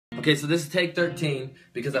Okay, so this is take 13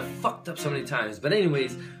 because I fucked up so many times. But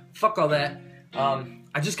anyways, fuck all that.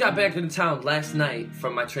 I just got back into town last night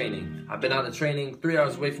from my training. I've been out of training 3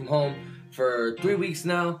 hours away from home for 3 weeks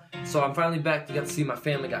now. So I'm finally back to get to see my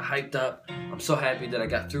family, got hyped up. I'm so happy that I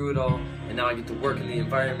got through it all. And now I get to work in the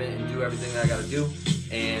environment and do everything that I gotta do.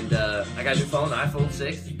 And I got a new phone, iPhone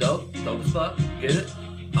 6. Dope as fuck. Get it?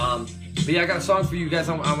 But yeah, I got a song for you guys.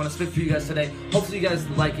 I want to spit for you guys today. Hopefully you guys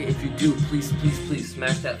like it. If you do, please, please, please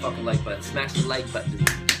smash that fucking like button. Smash the like button.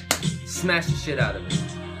 Smash the shit out of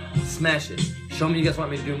it. Smash it. Show me you guys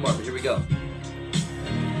want me to do more, but here we go.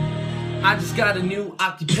 I just got a new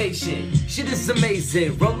occupation. Shit is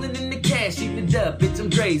amazing. Rolling in the cash, eating it up, bitch,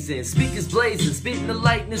 I'm grazing. Speakers blazing, spitting the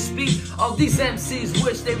lightning speed. All these MCs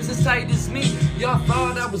wish they was as tight as me. Y'all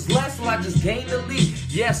thought I was last, well I just gained the lead.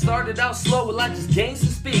 Yeah, I started out slow, well I just gained some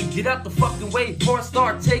speed. Get out the fucking way before I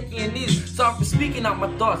start taking these. Sorry for speaking out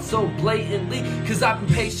my thoughts so blatantly, cause I've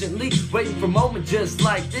been patiently waiting for a moment just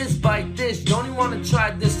like this. Bite this, you don't even wanna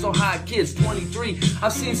try this, so high kids, 23.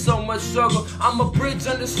 I've seen so much struggle, I'm a bridge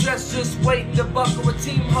under stress, just waiting to buckle. A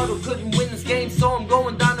team huddle couldn't win this game, so I'm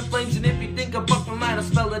going down in flames. And if you think I buckle mine, I'll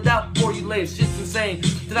spell it out for you later. Shit's insane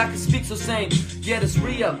that I can speak so sane. Yeah, this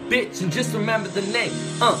ReUp, bitch, and just remember the name.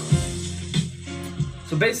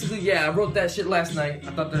 So basically, yeah, I wrote that shit last night.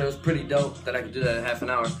 I thought that it was pretty dope that I could do that in half an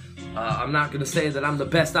hour. I'm not gonna say that I'm the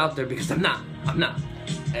best out there because I'm not.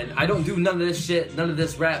 And I don't do none of this shit, none of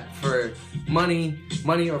this rap for money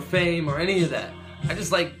or fame or any of that. I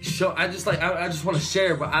just want to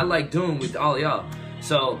share what I like doing with all y'all.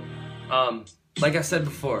 So, like I said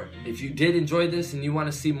before, if you did enjoy this and you want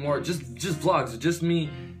to see more, just vlogs, just me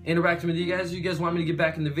interacting with you guys want me to get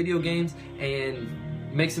back into video games and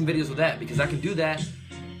make some videos with that, because I can do that,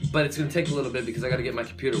 but it's gonna take a little bit because I gotta get my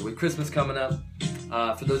computer. With Christmas coming up,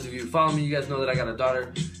 for those of you who follow me, you guys know that I got a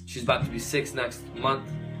daughter. She's about to be 6 next month,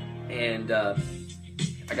 and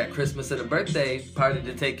I got Christmas and a birthday party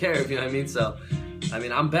to take care of, you know what I mean? So, I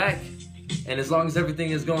mean, I'm back, and as long as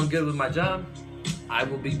everything is going good with my job, I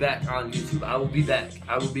will be back on YouTube. I will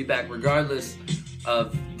be back regardless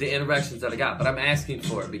of the interactions that I got. But I'm asking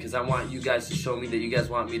for it because I want you guys to show me that you guys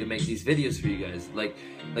want me to make these videos for you guys. Like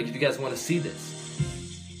if you guys want to see this.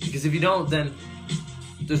 Because if you don't, then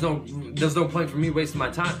there's no point for me wasting my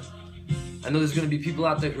time. I know there's going to be people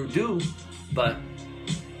out there who do, but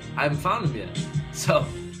I haven't found them yet. So,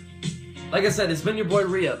 like I said, it's been your boy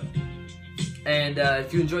ReUp. And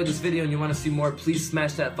if you enjoyed this video and you want to see more, please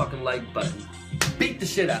smash that fucking like button. Beat the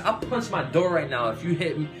shit out. I'll punch my door right now if you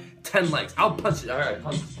hit 10 likes. I'll punch it. Alright,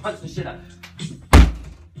 punch the shit out.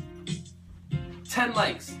 10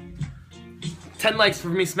 likes. 10 likes for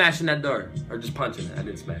me smashing that door. Or just punching it. I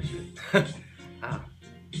didn't smash it. Ah,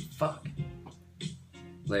 fuck.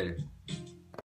 Later.